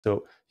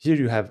So here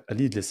you have a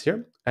lead list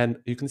here, and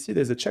you can see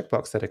there's a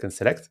checkbox that I can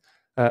select.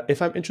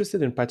 If I'm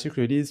interested in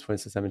particular leads, for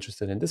instance, I'm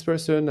interested in this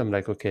person, I'm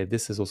like, okay,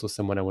 this is also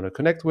someone I want to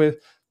connect with.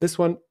 This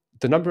one,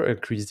 the number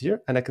increased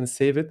here, and I can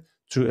save it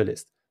to a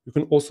list. You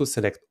can also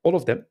select all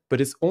of them,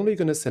 but it's only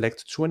going to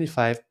select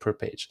 25 per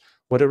page.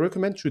 What I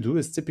recommend to do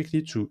is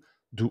typically to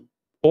do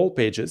all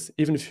pages,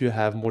 even if you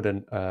have more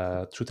than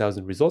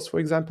 2,000 results, for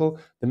example.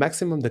 The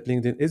maximum that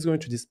LinkedIn is going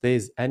to display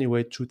is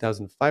anyway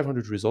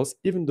 2,500 results,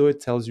 even though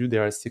it tells you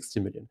there are 60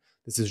 million.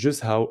 This is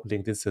just how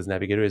LinkedIn Sales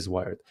Navigator is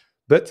wired.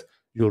 But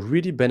you'll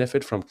really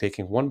benefit from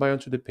clicking one by one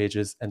to the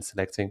pages and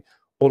selecting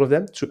all of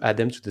them to add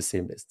them to the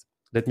same list.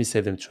 Let me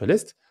save them to a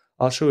list.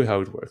 I'll show you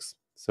how it works.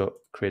 So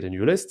create a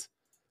new list.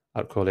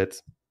 I'll call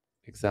it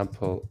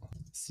example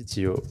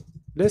CTO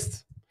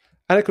list.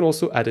 And I can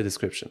also add a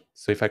description.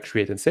 So if I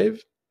create and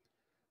save,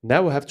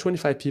 now I have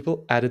 25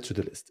 people added to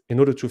the list. In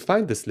order to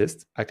find this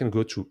list, I can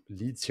go to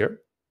leads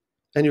here,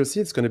 and you'll see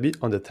it's going to be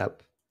on the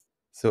tab.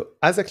 So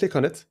as I click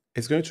on it,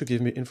 it's going to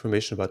give me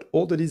information about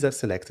all the leads I've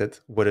selected,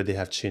 whether they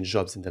have changed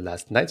jobs in the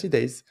last 90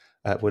 days,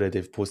 whether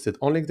they've posted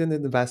on LinkedIn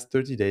in the past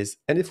 30 days,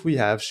 and if we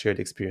have shared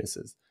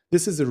experiences.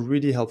 This is a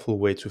really helpful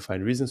way to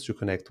find reasons to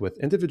connect with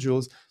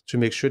individuals to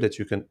make sure that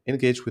you can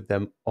engage with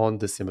them on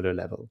the similar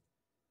level.